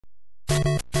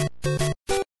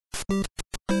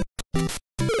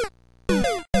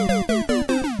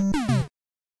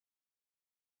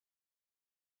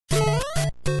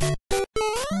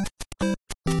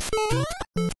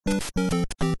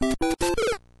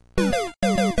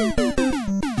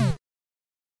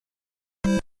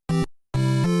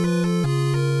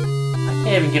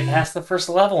even get past the first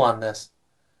level on this.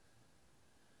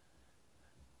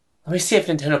 Let me see if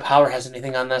Nintendo Power has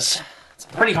anything on this. It's a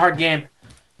pretty hard game.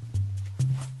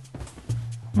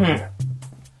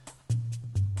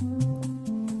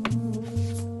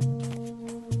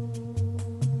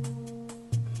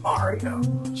 Mario.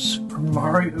 Super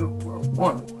Mario World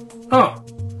 1. Oh.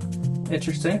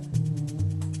 Interesting.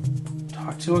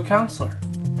 Talk to a counselor.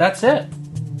 That's it.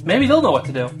 Maybe they'll know what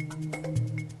to do.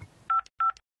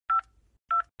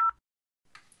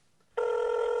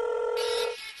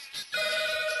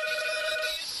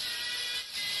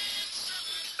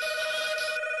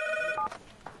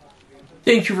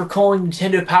 Thank you for calling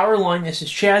Nintendo Power Line. This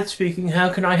is Chad speaking.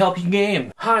 How can I help you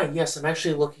game? Hi, yes, I'm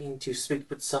actually looking to speak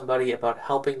with somebody about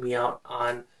helping me out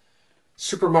on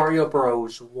Super Mario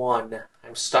Bros. 1.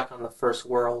 I'm stuck on the first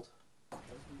world.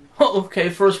 Oh, okay,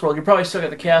 first world. You're probably stuck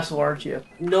at the castle, aren't you?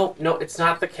 No, it's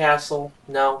not the castle.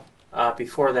 No,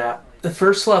 before that. The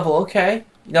first level, okay.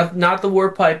 Not the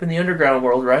warp pipe in the underground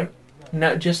world, right?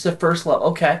 Not just the first level,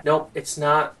 okay. Nope, it's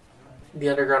not the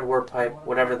underground warp pipe,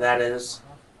 whatever that is.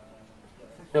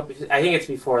 No, I think it's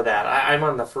before that. I'm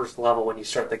on the first level when you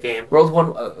start the game. World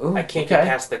 1... I can't get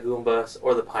past the Goombas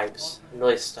or the pipes. I'm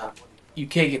really stuck. You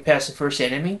can't get past the first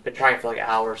enemy? Been trying for like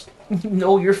hours.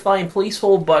 No, you're fine. Please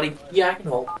hold, buddy. Yeah, I can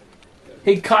hold.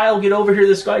 Hey, Kyle, get over here.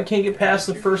 This guy can't get past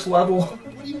the first level.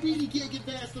 What do you mean he can't get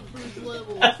past the first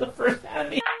level? That's the first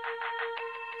enemy.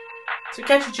 So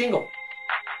catch a jingle.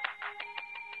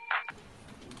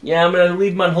 Yeah, I'm gonna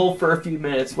leave him on hold for a few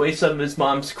minutes. Waste some of his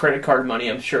mom's credit card money.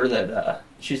 I'm sure that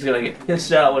she's gonna get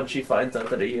pissed out when she finds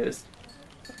out that he used.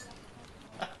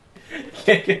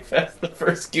 Can't get past the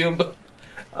first Goomba.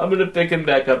 I'm gonna pick him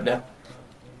back up now.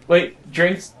 Wait,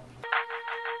 drinks?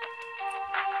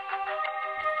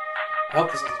 I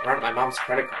hope this isn't running my mom's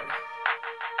credit card.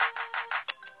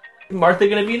 Martha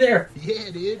gonna be there? Yeah,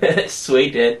 dude.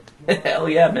 Sweet, dude. Hell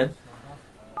yeah, man.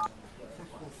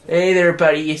 Hey there,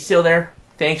 buddy. You still there?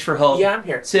 Thanks for holding. Yeah, I'm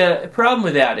here. So, the problem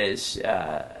with that is,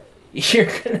 you're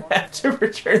gonna have to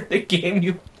return the game.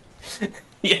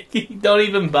 You don't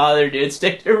even bother, dude.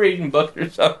 Stick to reading books or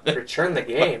something. Return the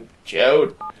game?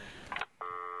 Jode.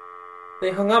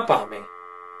 They hung up on me.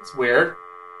 It's weird.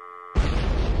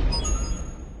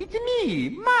 It's me,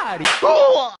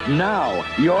 Mario. Now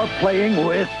you're playing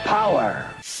with power.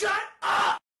 Shut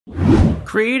up!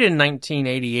 Created in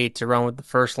 1988 to run with the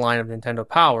first line of Nintendo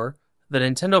Power, the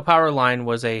Nintendo Power line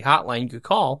was a hotline you could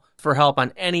call for help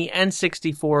on any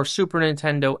N64, Super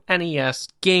Nintendo, NES,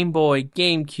 Game Boy,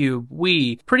 GameCube,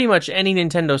 Wii, pretty much any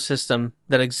Nintendo system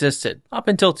that existed. Up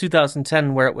until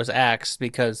 2010 where it was axed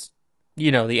because,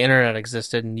 you know, the internet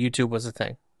existed and YouTube was a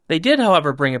thing. They did,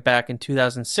 however, bring it back in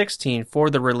 2016 for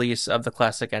the release of the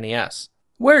classic NES,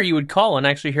 where you would call and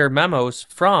actually hear memos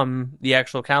from the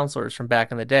actual counselors from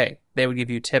back in the day. They would give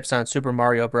you tips on Super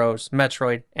Mario Bros.,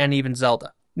 Metroid, and even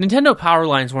Zelda. Nintendo Power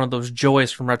Line is one of those joys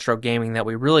from retro gaming that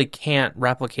we really can't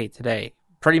replicate today.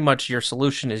 Pretty much your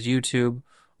solution is YouTube,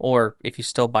 or if you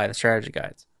still buy the strategy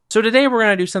guides. So today we're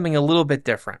going to do something a little bit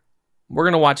different. We're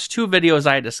going to watch 2 videos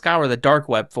I had to scour the dark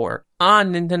web for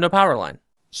on Nintendo Power Line.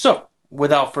 So,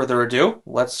 without further ado,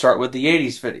 let's start with the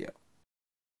 80s video.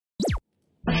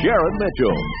 Sharon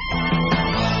Mitchell.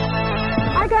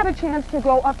 I got a chance to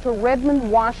go up to Redmond,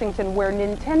 Washington, where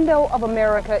Nintendo of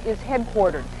America is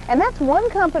headquartered. And that's one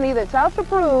company that's out to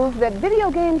prove that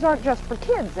video games aren't just for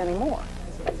kids anymore.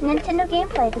 Nintendo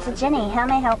Gameplay, this is Jenny. How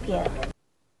may I help you?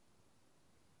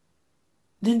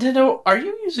 Nintendo, are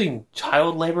you using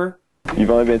child labor?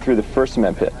 You've only been through the first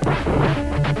cement pit.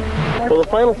 Well, the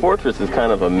Final Fortress is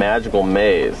kind of a magical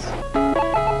maze.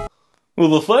 Well,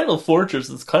 the Final Fortress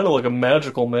is kind of like a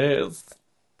magical maze.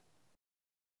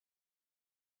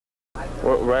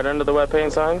 Right under the wet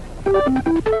paint sign?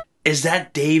 Is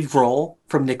that Dave Grohl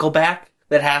from Nickelback?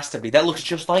 That has to be. That looks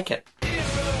just like it.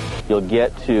 You'll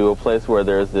get to a place where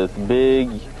there's this big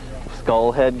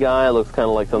skull head guy. It looks kind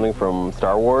of like something from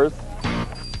Star Wars.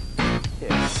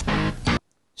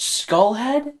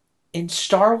 Skullhead? In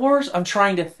Star Wars? I'm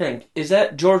trying to think. Is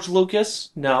that George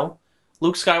Lucas? No.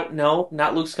 No,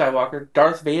 not Luke Skywalker.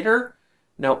 Darth Vader?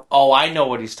 No. Oh, I know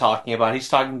what he's talking about. He's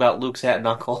talking about Luke's hat and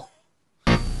uncle.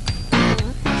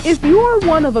 If you're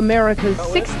one of America's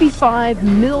 65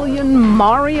 million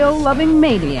Mario-loving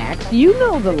maniacs, you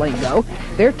know the lingo.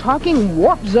 They're talking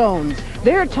warp zones.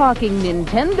 They're talking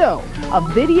Nintendo,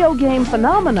 a video game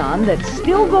phenomenon that's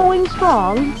still going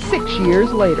strong 6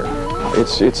 years later.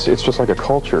 It's just like a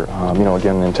culture. You know,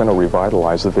 again, Nintendo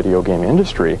revitalized the video game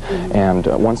industry, and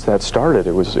once that started,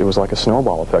 it was like a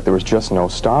snowball effect. There was just no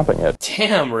stopping it.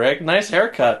 Damn, Rick, nice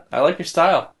haircut. I like your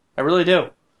style. I really do.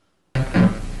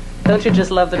 Don't you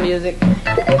just love the music?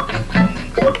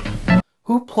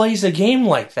 Who plays a game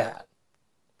like that?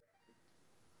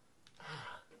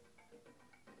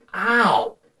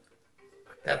 Ow!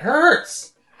 That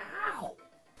hurts! Ow!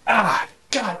 Ah!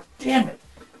 God damn it!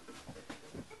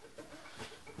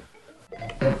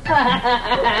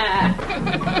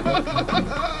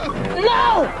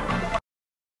 No!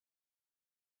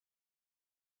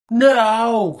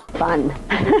 No! Fun.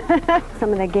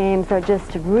 Some of the games are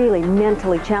just really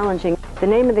mentally challenging. The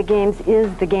name of the games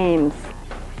is The Games.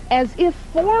 As if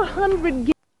 400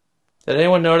 Did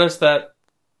anyone notice that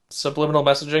subliminal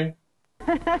messaging?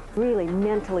 Really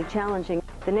mentally challenging.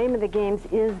 The name of the games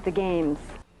is The Games.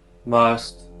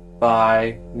 Must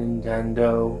buy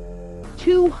Nintendo.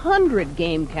 200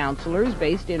 game counselors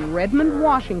based in Redmond,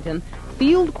 Washington,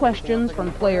 field questions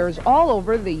from players all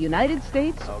over the United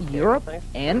States, Europe,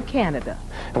 and Canada.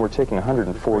 And we're taking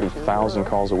 140,000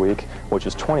 calls a week, which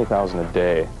is 20,000 a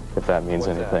day, if that means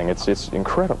anything. It's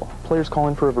incredible. Players call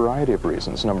in for a variety of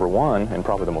reasons. Number one, and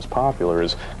probably the most popular,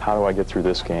 is how do I get through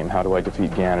this game? How do I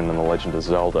defeat Ganon in The Legend of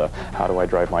Zelda? How do I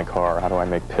drive my car? How do I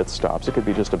make pit stops? It could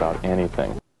be just about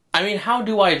anything. I mean, how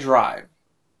do I drive?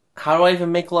 How do I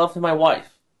even make love to my wife?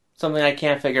 Something I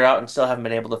can't figure out and still haven't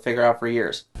been able to figure out for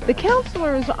years. The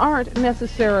counselors aren't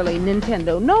necessarily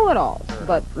Nintendo know-it-alls,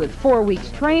 but with 4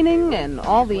 weeks training and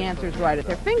all the answers right at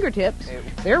their fingertips,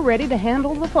 they're ready to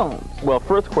handle the phones. Well,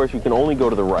 first, of course, you can only go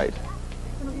to the right.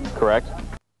 Correct?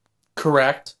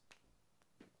 Correct.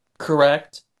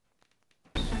 Correct.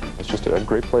 It's just a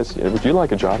great place. Would you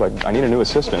like a job? I need a new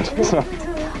assistant.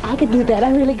 I could do that.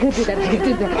 I really could do that. I could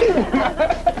do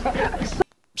that.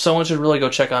 Someone should really go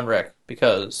check on Rick,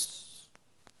 because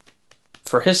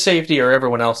for his safety or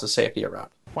everyone else's safety around.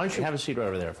 Why don't you have a seat right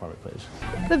over there for me, please?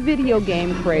 The video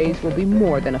game craze will be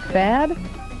more than a fad.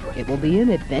 It will be an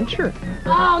adventure.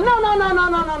 Oh,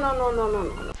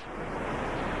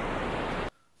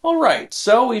 no. Alright,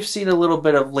 so we've seen a little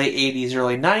bit of late 80s,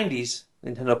 early 90s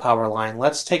Nintendo Power line.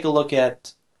 Let's take a look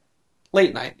at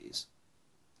late 90s.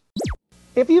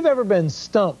 If you've ever been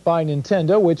stumped by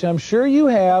Nintendo, which I'm sure you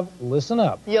have, listen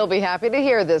up. You'll be happy to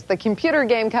hear this. The computer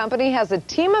game company has a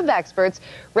team of experts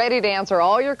ready to answer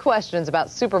all your questions about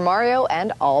Super Mario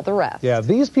and all the rest. Yeah,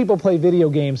 these people play video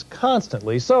games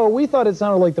constantly, so we thought it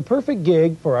sounded like the perfect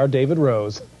gig for our David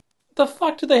Rose. What the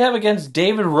fuck do they have against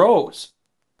David Rose?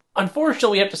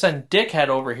 Unfortunately, we have to send Dickhead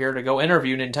over here to go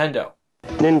interview Nintendo.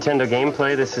 Nintendo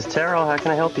Gameplay, this is Terrell. How can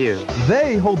I help you?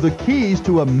 They hold the keys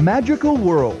to a magical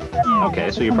world. Okay,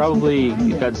 so you probably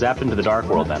got zapped into the dark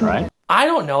world then, right? I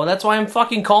don't know, that's why I'm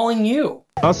fucking calling you.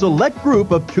 A select group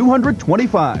of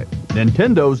 225.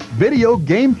 Nintendo's video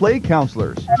gameplay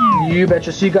counselors. You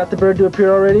betcha you got the bird to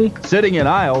appear already? Sitting in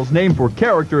aisles named for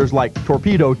characters like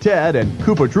Torpedo Ted and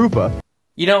Koopa Troopa.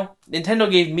 You know, Nintendo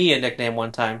gave me a nickname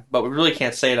one time, but we really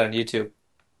can't say it on YouTube.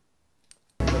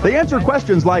 They answer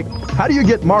questions like, how do you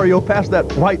get Mario past that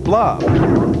white blob?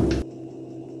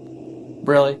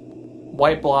 Really?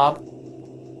 White blob?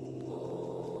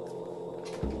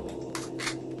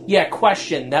 Yeah,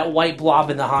 question. That white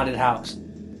blob in the haunted house.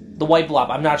 The white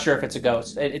blob. I'm not sure if it's a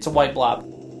ghost. It's a white blob.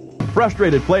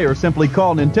 Frustrated players simply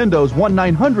call Nintendo's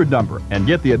 1-900 number and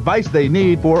get the advice they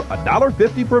need for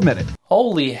 $1.50 per minute.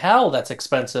 Holy hell, that's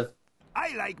expensive.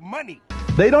 I like money.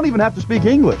 They don't even have to speak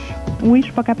English. Oui, je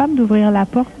suis pas capable d'ouvrir la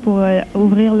porte pour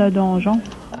ouvrir le donjon.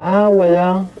 Ah,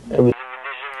 voilà.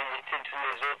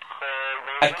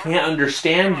 I can't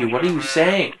understand you. What are you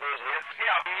saying?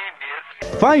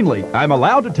 Finally, I'm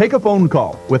allowed to take a phone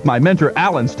call with my mentor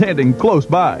Alan standing close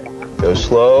by. Go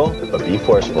slow, but be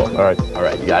forceful. All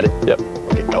right, you got it? Yep.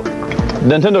 Okay, go.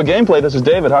 Nintendo Gameplay, this is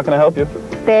David. How can I help you?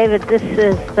 David, this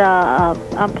is,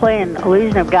 I'm playing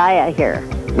Illusion of Gaia here.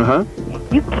 Uh-huh.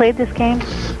 You played this game?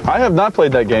 I have not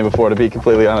played that game before, to be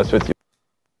completely honest with you.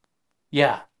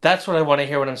 Yeah, that's what I want to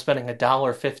hear when I'm spending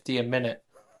 $1.50 a minute.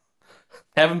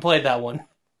 Haven't played that one.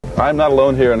 I'm not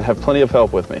alone here and have plenty of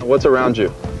help with me. What's around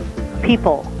you?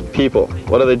 People. People.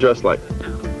 What are they dressed like?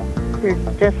 They're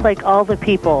just like all the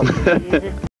people.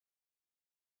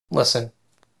 Listen,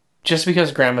 just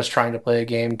because Grandma's trying to play a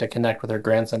game to connect with her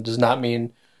grandson does not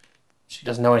mean she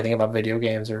doesn't know anything about video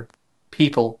games or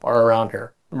people are around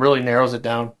her. It really narrows it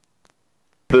down.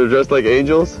 They're dressed like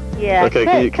angels? Yeah.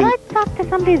 Okay, can I talk to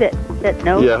somebody that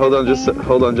knows? Yeah, hold on just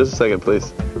a second,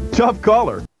 please. Tough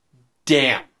caller.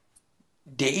 Damn.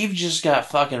 Dave just got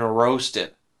fucking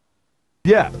roasted.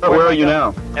 Yeah. Where are you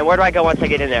now? And where do I go once I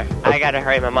get in there? I gotta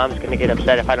hurry. My mom's gonna get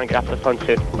upset if I don't get off the phone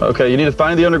soon. Okay, you need to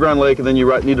find the underground lake, and then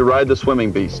you need to ride the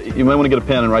swimming beast. You might want to get a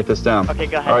pen and write this down. Okay,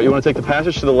 go ahead. All right, you want to take the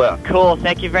passage to the left. Cool,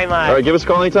 thank you very much. All right, give us a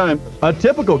call anytime. A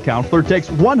typical counselor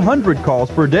takes 100 calls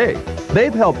per day.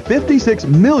 They've helped 56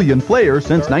 million players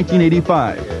since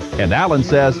 1985. And Alan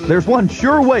says there's one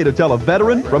sure way to tell a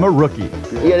veteran from a rookie.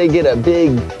 You gotta get a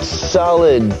big,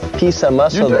 solid piece of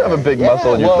muscle. You do have a big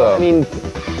muscle in your thumb. I mean,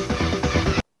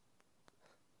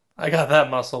 I got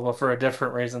that muscle, but for a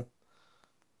different reason.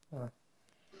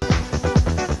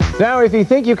 Now, if you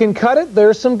think you can cut it,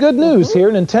 there's some good news here.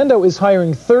 Nintendo is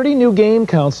hiring 30 new game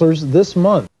counselors this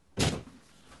month.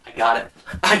 I got it.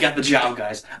 I got the job,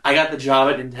 guys. I got the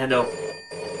job at Nintendo.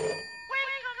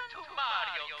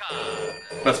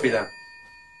 Must be them.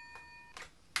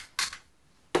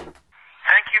 Thank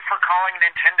you for calling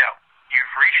Nintendo.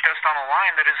 You've reached us on a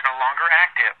line that is no longer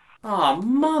active. Aw,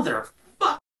 mother.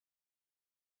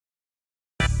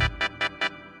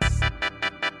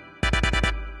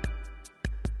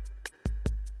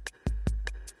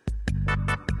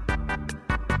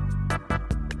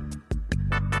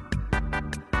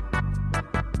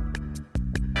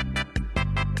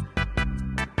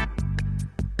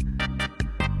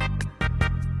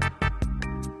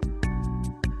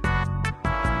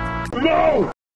 No!